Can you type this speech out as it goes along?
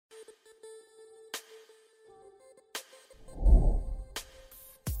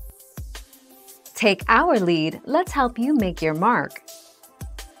Take our lead, let's help you make your mark.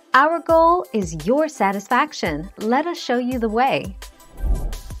 Our goal is your satisfaction. Let us show you the way.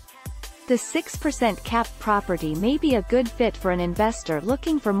 The 6% cap property may be a good fit for an investor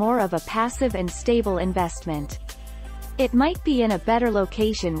looking for more of a passive and stable investment. It might be in a better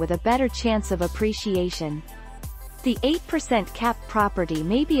location with a better chance of appreciation. The 8% cap property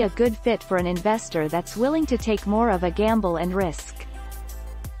may be a good fit for an investor that's willing to take more of a gamble and risk.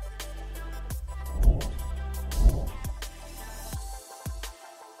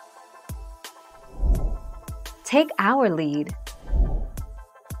 Take our lead.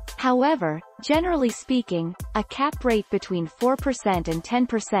 However, generally speaking, a cap rate between 4% and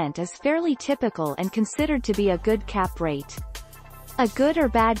 10% is fairly typical and considered to be a good cap rate. A good or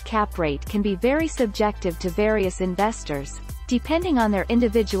bad cap rate can be very subjective to various investors, depending on their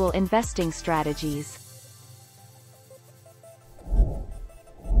individual investing strategies.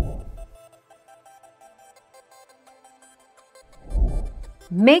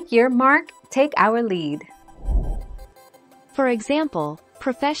 Make your mark, take our lead. For example,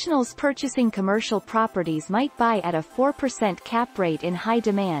 professionals purchasing commercial properties might buy at a 4% cap rate in high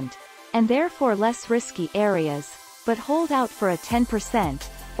demand, and therefore less risky areas, but hold out for a 10%,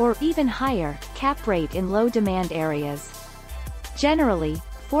 or even higher, cap rate in low demand areas. Generally,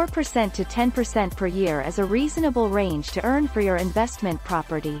 4% to 10% per year is a reasonable range to earn for your investment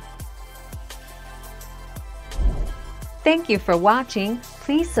property. Thank you for watching.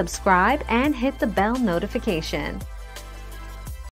 Please subscribe and hit the bell notification.